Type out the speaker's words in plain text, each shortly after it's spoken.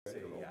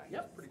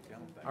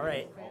All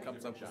right.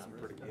 Comes up with some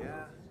pretty good.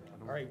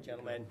 All right,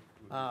 gentlemen.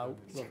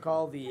 We'll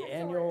call the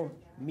annual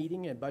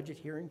meeting and budget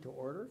hearing to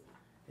order.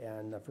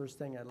 And the first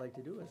thing I'd like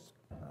to do is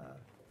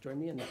join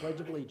me in the Pledge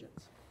of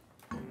Allegiance.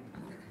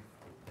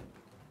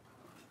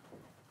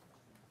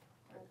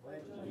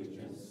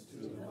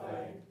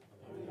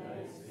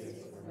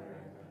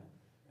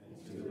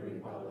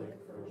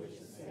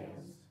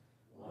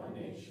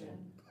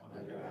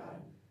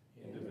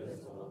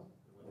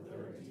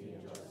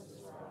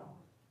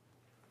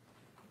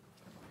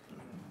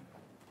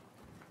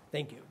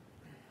 Thank you.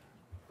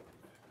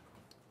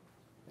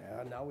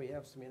 And now we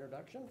have some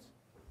introductions.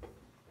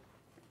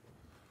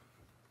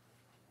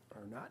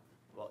 Or not.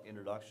 Well,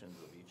 introductions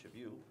of each of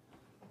you.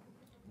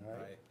 All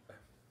right.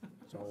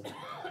 So,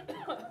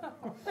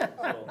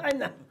 So, I'm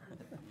not.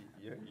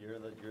 you're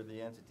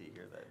the entity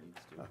here that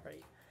needs to All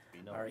right. be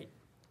known. All right.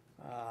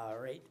 All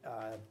right.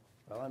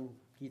 Well, I'm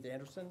Keith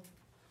Anderson.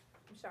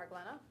 I'm Shar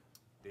Glenna.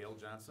 Dale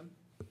Johnson.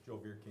 Joe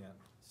Vierkamp.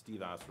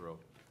 Steve Osro.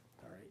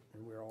 All right,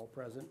 and we're all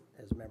present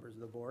as members of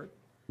the board.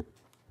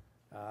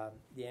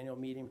 The annual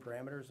meeting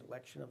parameters,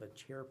 election of a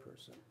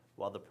chairperson.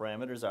 Well, the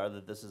parameters are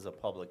that this is a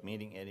public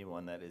meeting.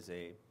 Anyone that is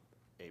a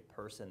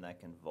person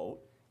that can vote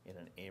in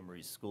an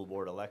Amery school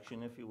board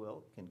election, if you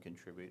will, can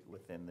contribute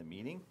within the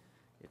meeting.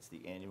 It's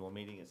the annual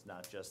meeting. It's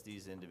not just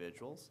these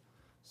individuals.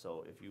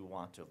 So if you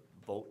want to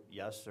vote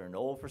yes or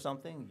no for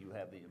something, you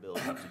have the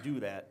ability to do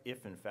that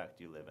if in fact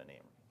you live in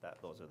Amery.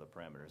 Those are the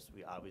parameters.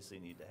 We obviously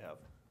need to have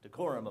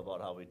decorum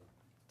about how we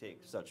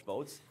take such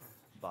votes,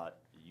 but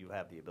you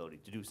have the ability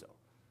to do so.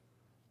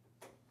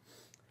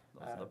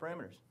 Those are the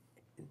parameters.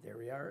 There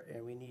we are,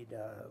 and we need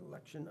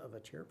election of a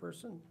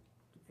chairperson.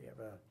 Do we have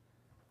a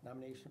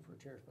nomination for a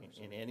chairperson?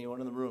 And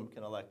anyone in the room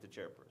can elect a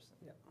chairperson.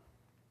 Yeah.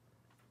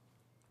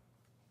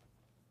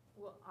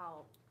 Well,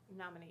 I'll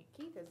nominate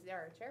Keith as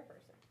our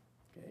chairperson.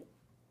 Okay.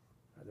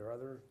 Are there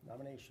other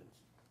nominations?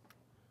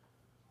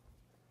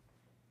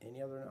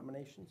 Any other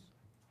nominations?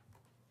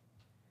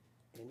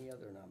 Any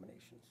other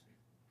nominations?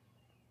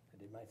 I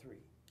did my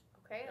three.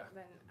 Okay,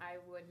 then I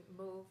would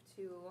move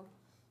to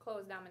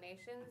close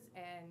nominations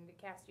and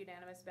cast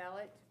unanimous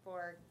ballot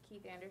for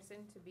Keith Anderson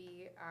to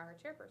be our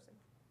chairperson.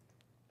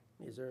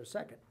 Is there a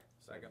second?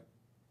 Second.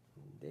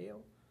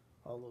 Dale,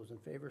 all those in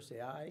favor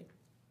say aye.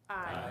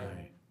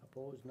 Aye.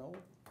 Opposed, no?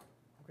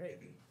 Okay,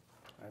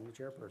 I'm the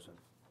chairperson.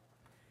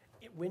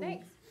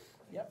 Thanks.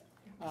 Yep.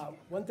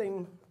 One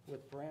thing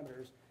with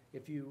parameters,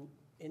 if you,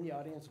 in the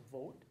audience,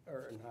 vote,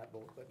 or not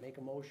vote, but make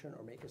a motion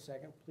or make a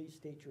second, please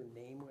state your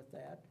name with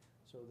that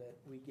so that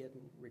we get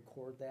and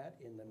record that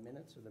in the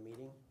minutes of the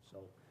meeting.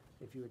 So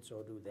if you would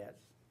so do that.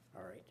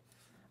 All right.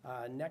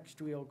 Next,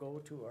 we'll go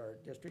to our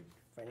district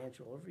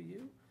financial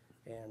overview,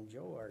 and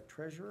Joe, our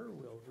treasurer,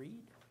 will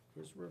read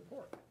his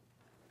report.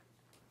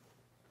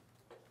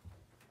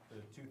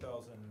 The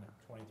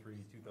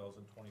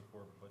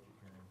 2023-2024 budget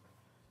hearing.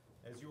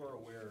 As you are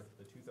aware,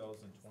 the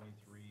 2023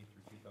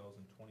 through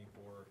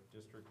 2024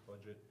 district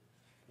budget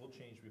will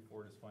change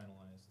before it is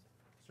finalized.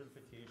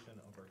 Certification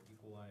of our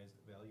equalized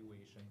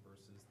valuation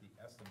versus the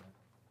estimate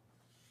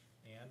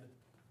and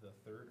the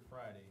third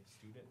Friday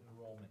student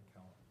enrollment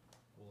count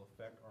will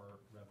affect our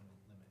revenue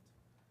limit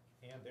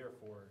and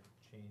therefore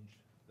change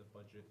the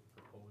budget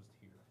proposed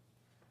here.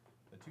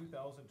 The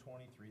 2023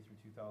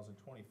 through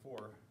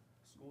 2024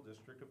 School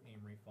District of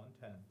Amery Fund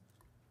 10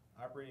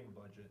 operating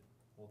budget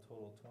will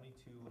total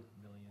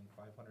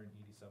 $22,587,971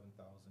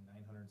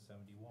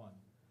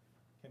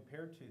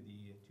 compared to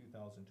the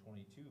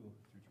 2022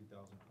 through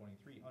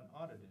 2023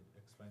 unaudited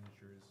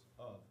expenditures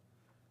of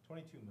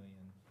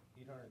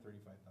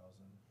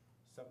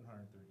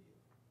 $22,835,738.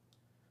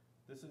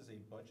 This is a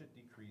budget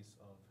decrease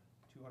of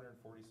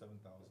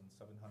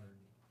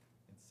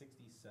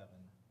 $247,767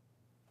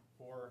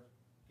 or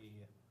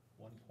a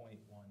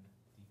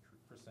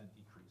 1.1%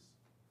 decrease.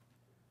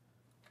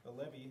 The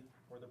levy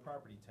or the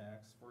property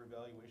tax for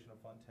evaluation of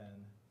Fund 10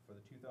 for the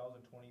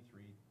 2022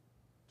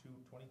 through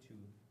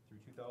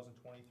 2023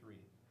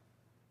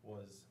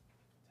 was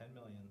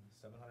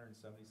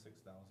 $10,776,902.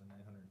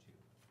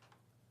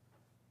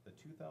 The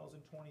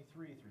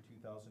 2023 through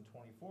 2024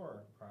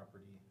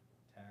 property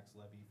tax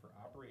levy for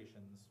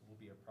operations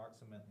will be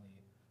approximately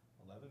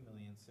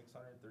 $11,636,561.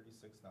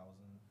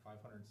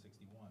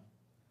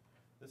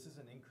 This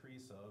is an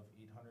increase of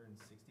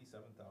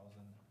 $867,659.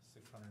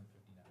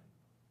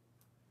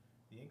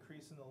 The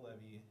increase in the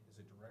levy is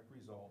a direct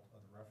result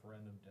of the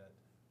referendum debt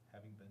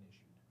having been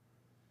issued.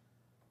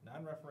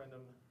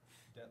 Non-referendum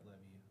debt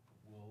levy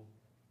will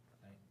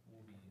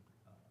be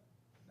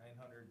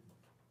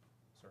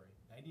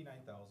 $99,731.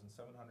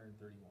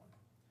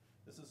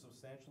 This is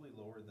substantially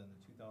lower than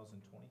the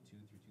 2022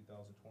 through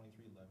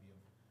 2023 levy of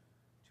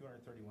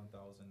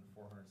 $231,462.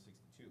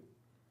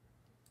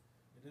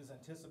 It is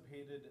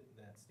anticipated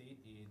that state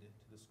aid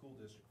to the school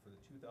district for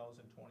the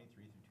 2023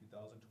 through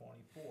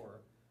 2024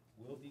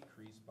 will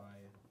decrease by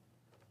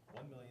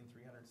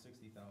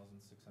 $1,360,661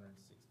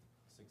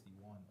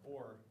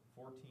 or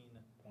 14.97%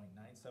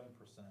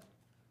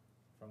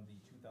 from the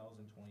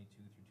 2022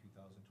 through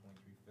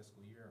 2023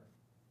 fiscal year.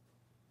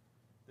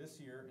 This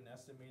year, an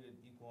estimated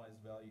equalized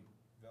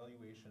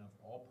valuation of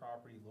all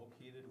property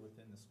located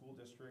within the school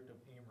district of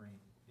Amery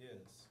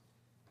is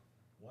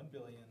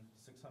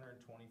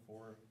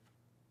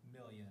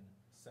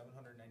 $1,624,799,110.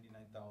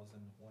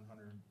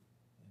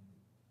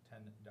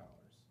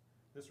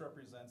 This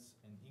represents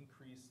an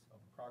increase of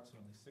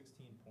approximately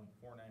 16.49%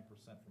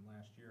 from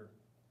last year.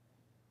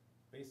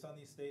 Based on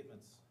these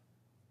statements,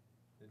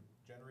 the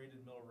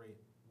generated mill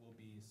rate will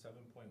be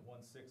 7.16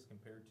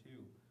 compared to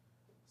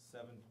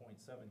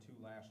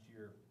 7.72 last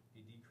year, a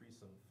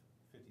decrease of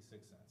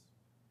 56 cents.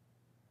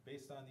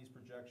 Based on these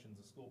projections,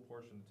 the school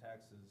portion of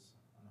taxes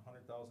on a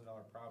 $100,000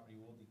 property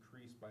will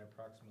decrease by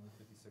approximately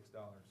 $56.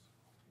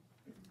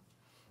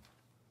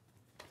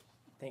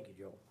 Thank you,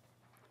 Joe.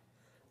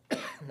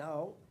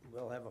 Now,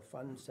 we'll have a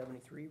Fund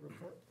 73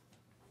 report.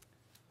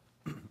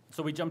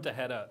 So we jumped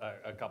ahead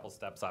a couple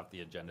steps off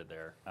the agenda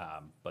there,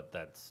 but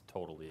that's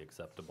totally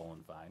acceptable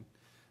and fine.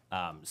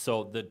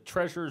 So the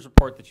treasurer's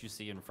report that you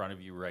see in front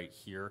of you right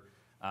here,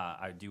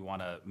 I do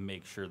want to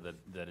make sure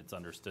that it's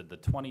understood. The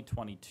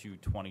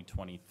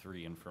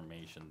 2022-2023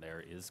 information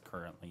there is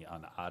currently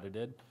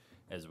unaudited,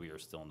 as we are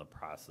still in the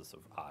process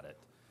of audit.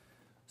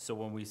 So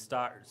when we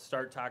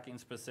start talking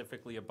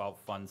specifically about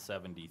Fund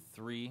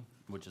 73,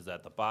 which is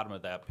at the bottom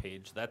of that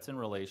page, that's in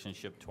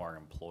relationship to our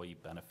Employee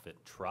Benefit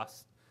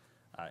Trust.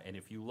 And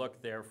if you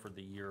look there for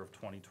the year of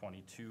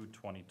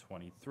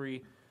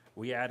 2022-2023,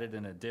 we added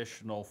an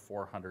additional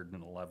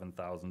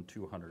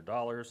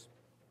 $411,200.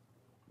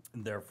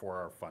 Therefore,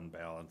 our fund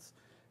balance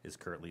is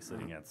currently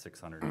sitting at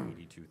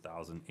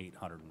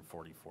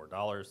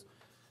 $682,844.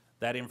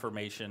 That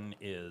information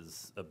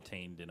is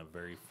obtained in a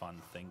very fun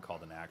thing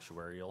called an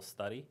actuarial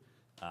study.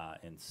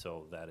 And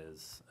so that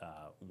is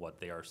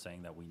what they are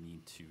saying that we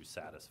need to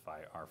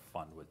satisfy our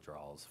fund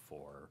withdrawals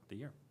for the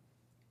year.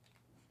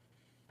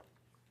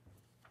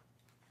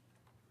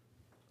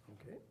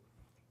 Okay.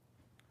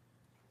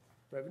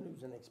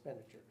 Revenues and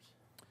expenditures.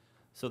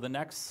 So the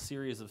next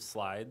series of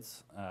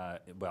slides,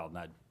 well,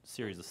 not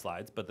series of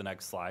slides, but the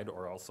next slide,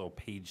 or also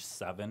page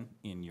 7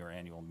 in your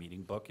annual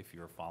meeting book if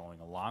you're following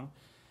along,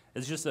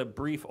 is just a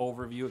brief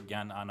overview,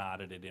 again,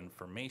 unaudited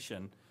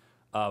information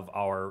of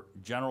our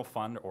general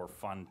fund or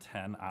Fund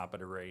 10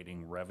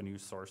 operating revenue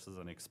sources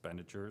and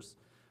expenditures.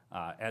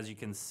 As you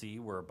can see,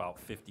 we're about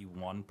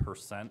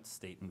 51%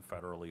 state and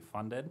federally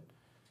funded.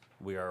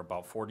 We are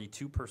about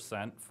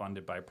 42%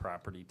 funded by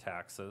property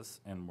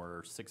taxes, and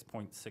we're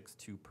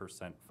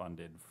 6.62%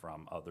 funded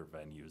from other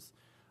venues.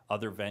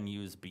 Other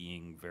venues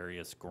being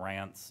various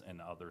grants and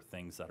other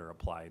things that are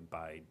applied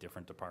by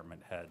different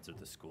department heads or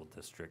the school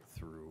district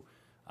through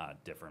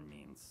different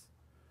means.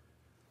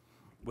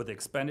 With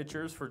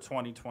expenditures for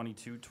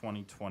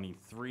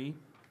 2022-2023,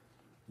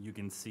 you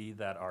can see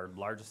that our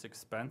largest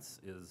expense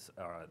is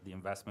the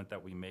investment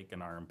that we make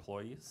in our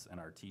employees and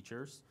our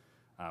teachers,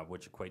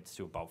 which equates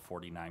to about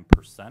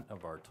 49%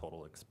 of our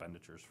total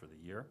expenditures for the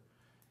year.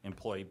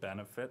 Employee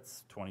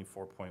benefits,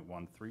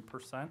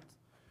 24.13%.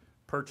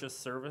 Purchase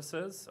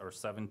services are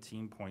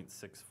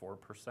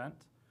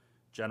 17.64%.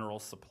 General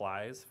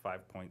supplies,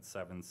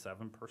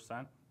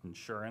 5.77%.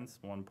 Insurance,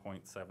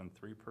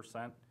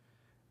 1.73%.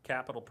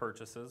 Capital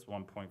purchases,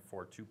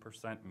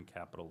 1.42%, and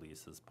capital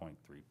leases, 0.3%.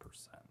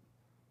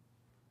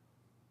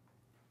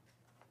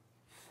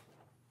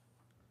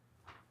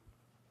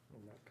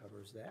 And that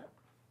covers that.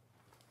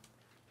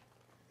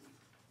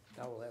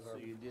 Now we'll have So our,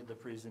 you did the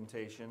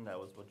presentation, that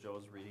was what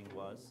Joe's reading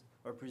was,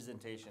 or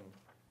presentation,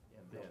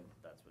 and then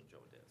that's what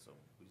Joe did, so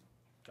we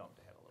jumped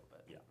ahead a little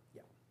bit. Yeah.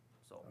 yeah,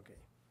 So okay.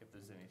 if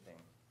there's anything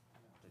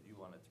that you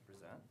wanted to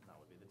present, now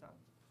would be the time.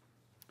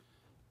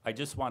 I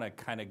just want to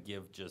kind of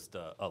give just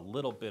a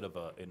little bit of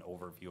an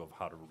overview of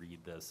how to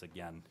read this.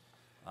 Again,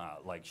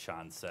 like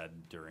Sean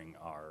said during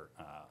our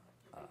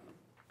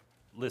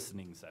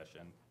listening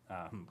session,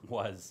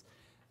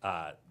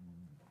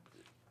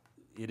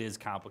 it is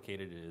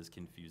complicated, it is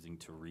confusing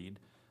to read.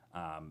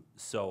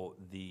 So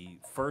the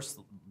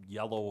first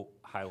yellow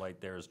highlight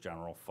there is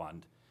general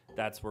fund.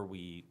 That's where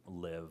we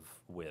live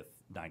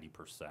with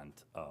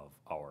 90% of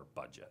our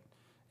budget.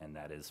 And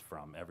that is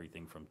from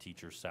everything from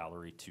teacher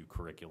salary to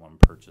curriculum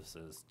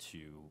purchases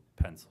to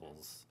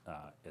pencils,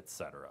 et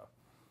cetera.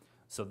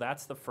 So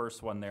that's the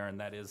first one there, and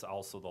that is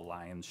also the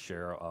lion's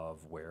share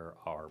of where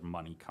our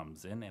money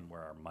comes in and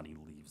where our money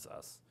leaves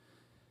us.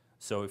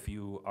 So if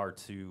you are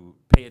to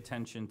pay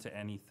attention to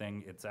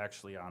anything, it's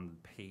actually on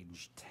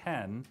page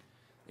 10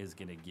 is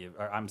going to give,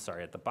 or I'm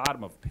sorry, at the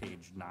bottom of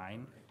page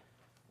 9,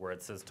 where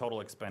it says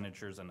total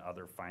expenditures and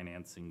other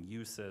financing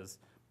uses.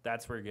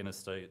 That's where you're going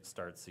to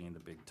start seeing the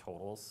big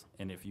totals.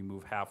 And if you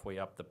move halfway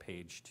up the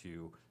page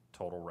to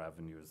total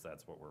revenues,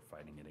 that's what we're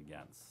fighting it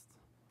against.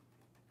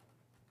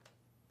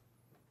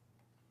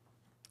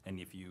 And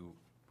if you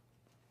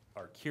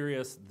are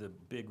curious, the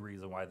big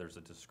reason why there's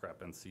a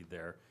discrepancy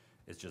there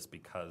is just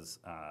because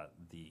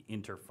the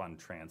interfund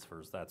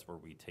transfers, that's where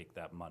we take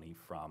that money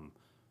from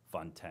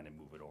Fund 10 and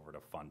move it over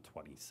to Fund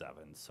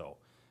 27. So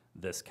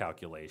this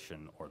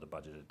calculation or the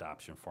budget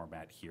adoption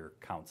format here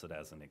counts it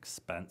as an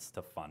expense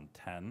to Fund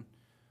 10,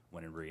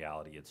 when in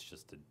reality, it's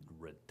just a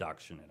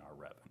reduction in our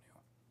revenue.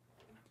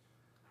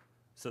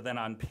 So then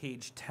on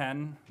page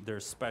 10,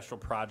 there's special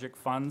project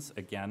funds.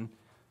 Again,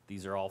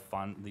 these are all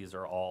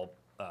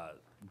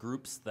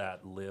groups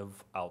that live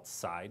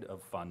outside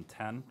of Fund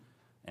 10,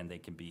 and they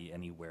can be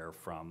anywhere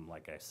from,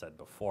 like I said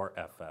before,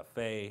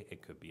 FFA,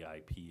 it could be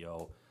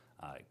IPO,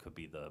 it could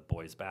be the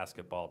boys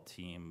basketball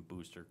team,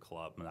 booster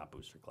club, not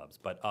booster clubs,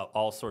 but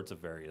all sorts of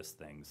various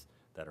things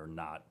that are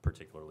not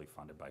particularly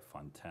funded by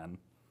Fund 10.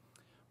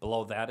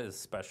 Below that is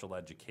special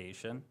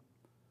education.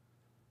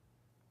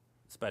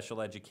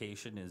 Special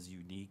education is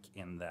unique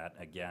in that,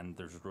 again,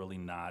 there's really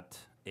not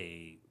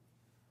a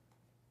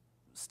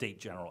state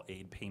general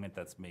aid payment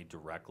that's made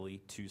directly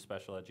to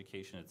special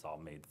education. It's all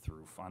made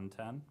through Fund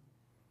 10.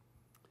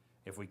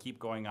 If we keep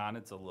going on,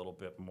 it's a little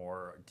bit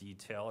more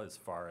detail as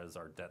far as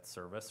our debt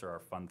service or our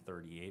Fund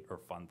 38 or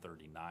Fund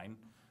 39,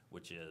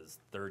 which is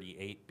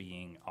 38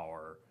 being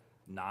our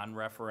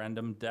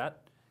non-referendum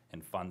debt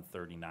and Fund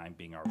 39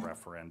 being our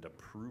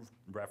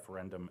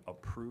referendum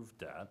approved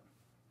debt.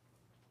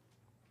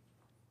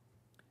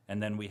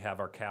 And then we have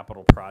our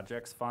capital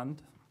projects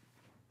fund,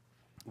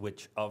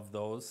 which of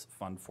those,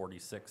 Fund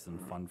 46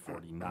 and Fund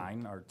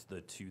 49 are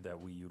the two that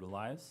we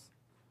utilize.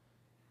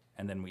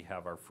 And then we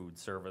have our food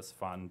service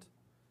fund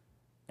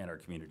and our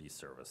community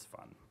service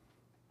fund.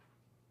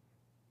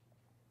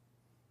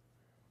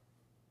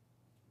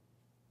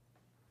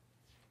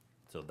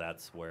 So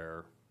that's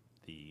where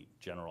the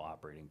general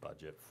operating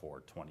budget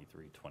for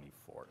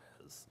 23-24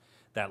 is.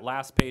 That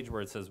last page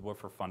where it says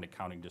Woofer Fund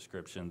accounting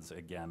descriptions,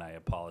 again, I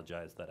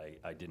apologize that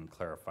I didn't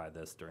clarify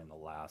this during the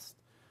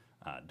last,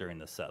 during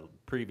the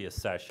previous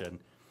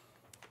session.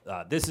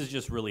 This is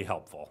just really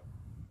helpful,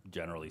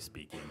 generally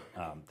speaking.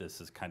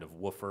 This is kind of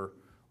Woofer,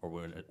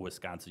 or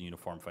Wisconsin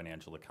Uniform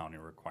Financial Accounting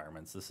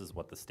Requirements. This is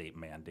what the state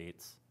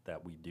mandates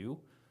that we do,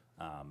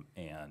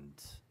 and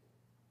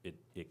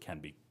it can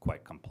be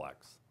quite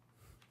complex.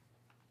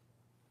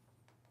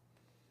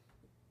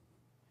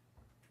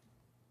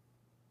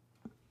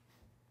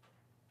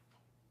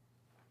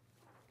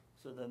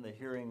 So then the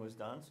hearing was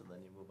done, so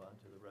then you move on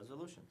to the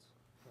resolutions.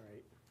 All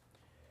right.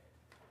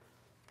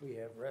 We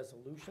have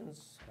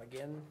resolutions.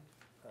 Again,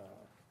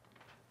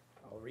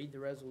 I'll read the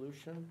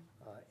resolution.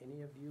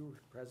 Any of you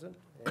present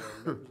and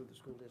members of the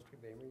school district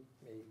of Amery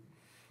may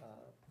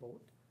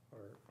vote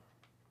or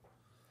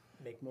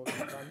make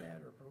motions on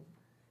that or approve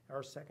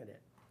or second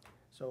it.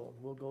 So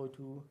we'll go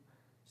to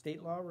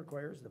state law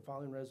requires the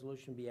following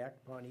resolution be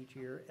acted upon each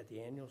year at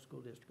the annual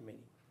school district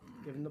meeting,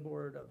 giving the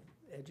Board of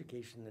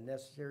Education the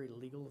necessary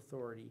legal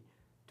authority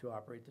to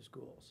operate the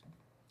schools.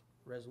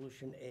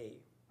 Resolution A,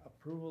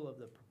 approval of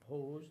the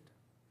proposed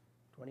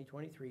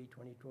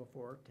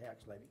 2023-2024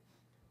 tax levy.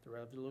 The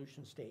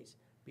resolution states,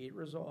 be it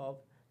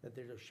resolved that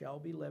there shall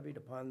be levied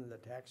upon the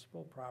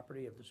taxable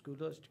property of the school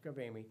district of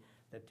Amery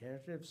the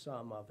tentative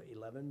sum of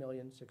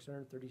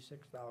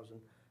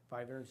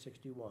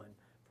 $11,636,561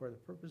 for the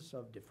purpose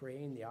of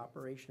defraying the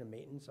operation and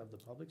maintenance of the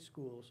public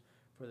schools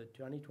for the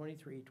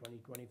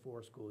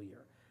 2023-2024 school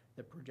year.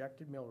 The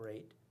projected mill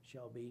rate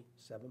shall be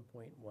 7.16.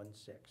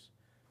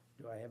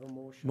 Do I have a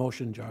motion?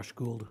 Motion, Josh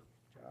Gould.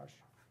 Josh?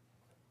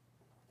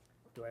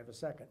 Do I have a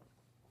second?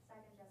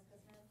 Second, Jessica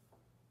Smith.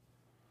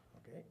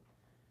 Okay.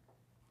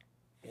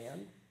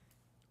 And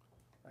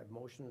I have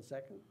motion and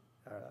second.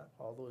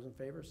 All those in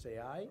favor say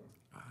aye.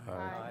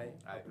 Aye.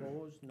 Aye.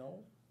 Opposed,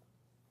 no.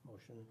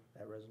 Motion,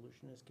 that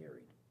resolution is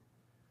carried.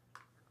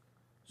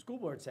 School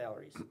board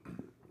salaries.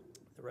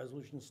 The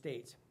resolution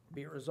states,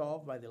 be it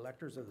resolved by the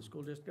electors of the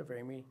school district of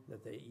Amery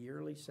that the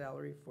yearly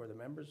salary for the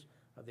members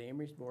of the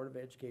Amery Board of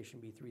Education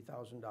be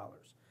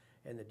 $3,000,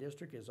 and the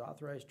district is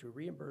authorized to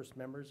reimburse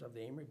members of the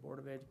Amery Board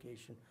of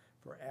Education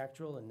for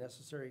actual and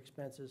necessary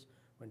expenses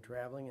when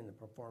traveling in the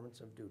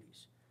performance of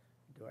duties.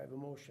 Do I have a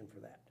motion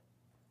for that?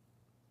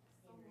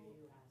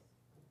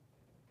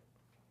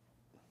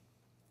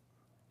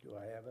 Do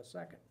I have a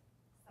second?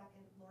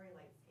 Second, Lori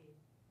Lightsky.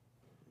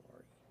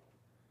 Lori.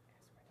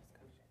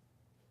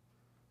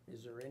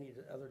 Is there any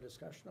other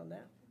discussion on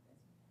that?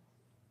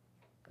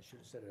 I should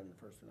have said it in the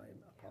first one, I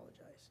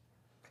apologize.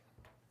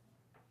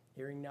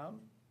 Hearing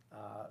none,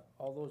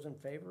 all those in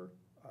favor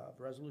of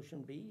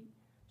Resolution B,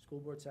 school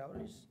board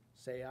salaries,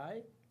 say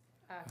aye.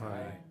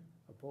 Aye.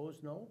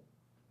 Opposed, no?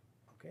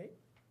 Okay.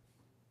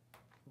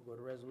 We'll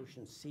go to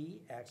Resolution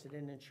C,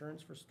 accident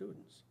insurance for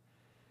students.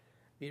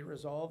 Be it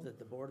resolved that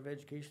the Board of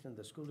Education of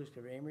the School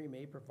District of Amery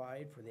may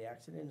provide for the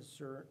accident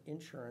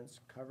insurance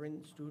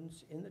covering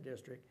students in the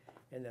district,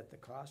 and that the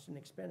cost and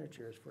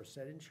expenditures for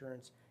said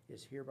insurance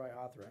is hereby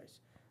authorized.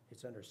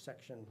 It's under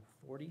Section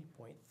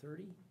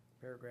 40.30,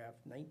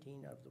 paragraph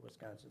 19 of the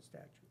Wisconsin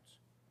statutes.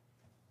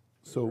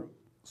 So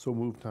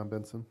moved, Tom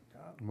Benson.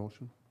 Tom,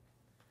 Motion.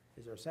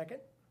 is there a second?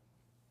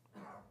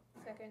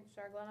 Second,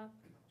 Charlene?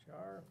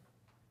 Char,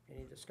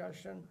 any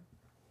discussion?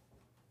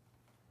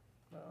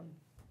 None?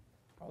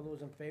 All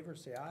those in favor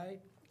say aye.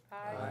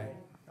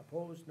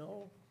 Opposed,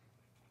 no.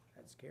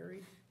 That's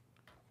carried.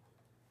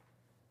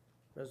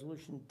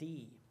 Resolution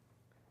D,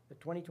 the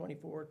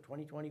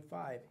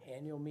 2024-2025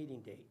 annual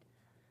meeting date.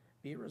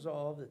 Be it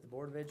resolved that the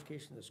Board of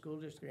Education of the School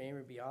District of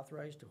Amery be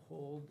authorized to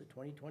hold the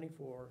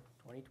 2024-2025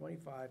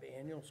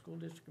 annual school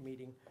district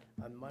meeting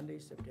on Monday,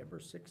 September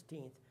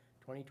 16th,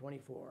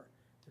 2024.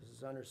 This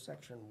is under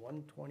section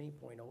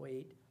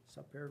 120.08,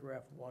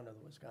 subparagraph 1 of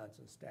the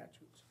Wisconsin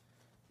statutes.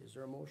 Is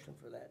there a motion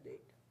for that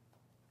date?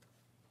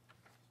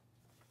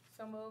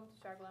 So moved,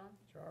 Charbonneau.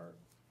 Char,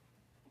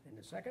 in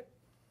a second?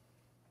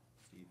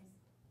 Steve?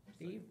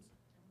 Steve?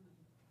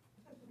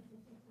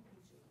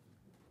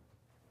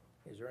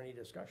 Is there any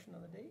discussion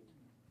on the date?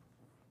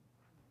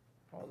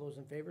 All those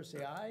in favor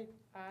say aye.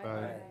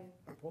 Aye.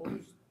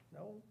 Opposed?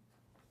 No?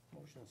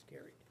 Motion's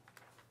carried.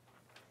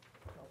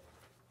 No.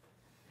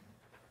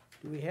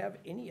 Do we have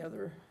any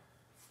other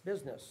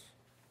business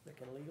that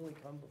can legally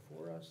come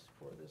before us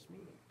for this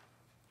meeting?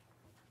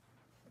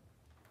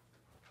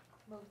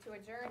 Move to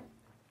adjourn.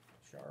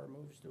 Char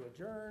moves to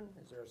adjourn.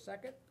 Is there a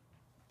second?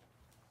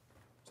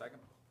 Second?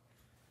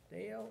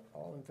 Dale,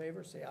 all in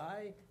favor, say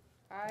aye.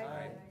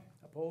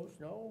 Opposed?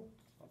 No?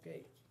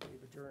 Okay,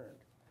 we've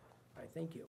adjourned. I thank you.